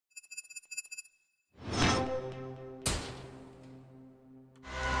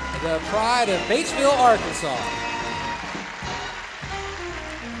the pride of Batesville, Arkansas.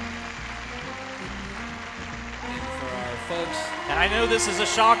 And for our folks. And I know this is a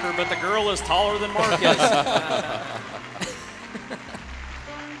shocker, but the girl is taller than Marcus.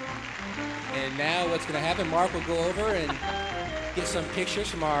 And now what's going to happen, Mark will go over and get some pictures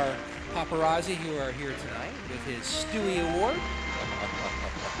from our paparazzi who are here tonight with his Stewie Award.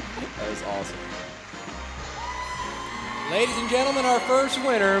 That is awesome. Ladies and gentlemen, our first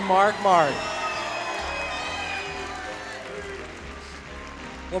winner, Mark Martin.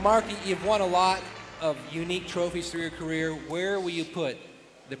 Well, Mark, you've won a lot of unique trophies through your career. Where will you put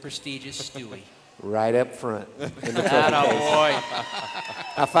the prestigious Stewie? Right up front. In the trophy case. Boy.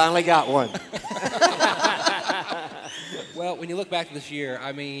 I finally got one. Well, when you look back to this year,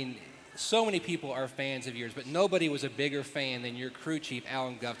 I mean, so many people are fans of yours, but nobody was a bigger fan than your crew chief,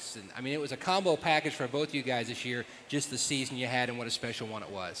 Alan Gustafson. I mean, it was a combo package for both you guys this year, just the season you had and what a special one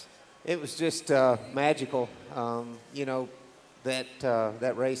it was. It was just magical. You know,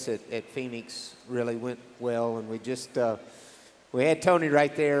 that race at Phoenix really went well, and we just we had Tony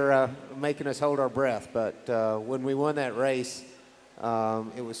right there making us hold our breath. But when we won that race,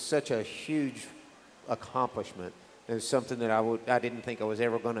 it was such a huge accomplishment. It was something that I didn't think I was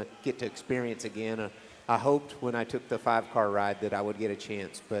ever going to get to experience again. I hoped when I took the 5-car ride that I would get a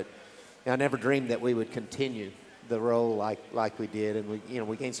chance, but I never dreamed that we would continue the role like we did. And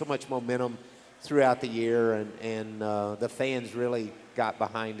we gained so much momentum throughout the year, and the fans really got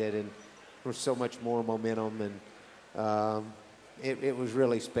behind it, and there was so much more momentum, and it was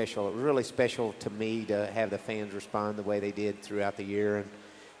really special. It was really special to me to have the fans respond the way they did throughout the year.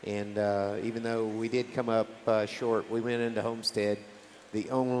 And even though we did come up short, we went into Homestead, the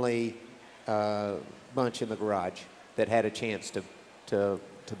only bunch in the garage that had a chance to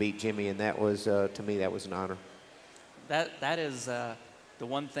beat Jimmy, and that was, to me, that was an honor. That is the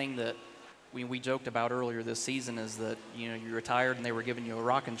one thing that we joked about earlier this season is that, you retired and they were giving you a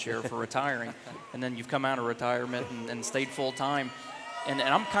rocking chair for retiring, and then you've come out of retirement and stayed full time. And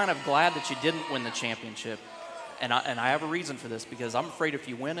I'm kind of glad that you didn't win the championship. And I have a reason for this, because I'm afraid if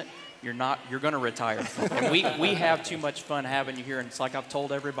you win it, you're going to retire. And we have too much fun having you here. And it's like I've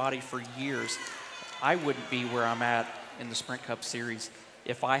told everybody for years, I wouldn't be where I'm at in the Sprint Cup Series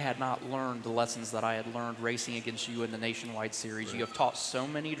if I had not learned the lessons that I had learned racing against you in the Nationwide Series. Right. You have taught so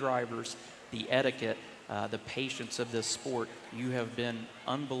many drivers the etiquette, the patience of this sport. You have been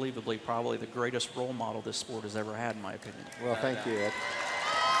unbelievably probably the greatest role model this sport has ever had, in my opinion. Well, thank you. It's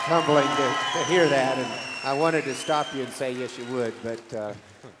humbling to hear that, and I wanted to stop you and say yes you would, but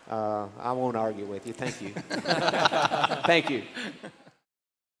I won't argue with you. Thank you. Thank you.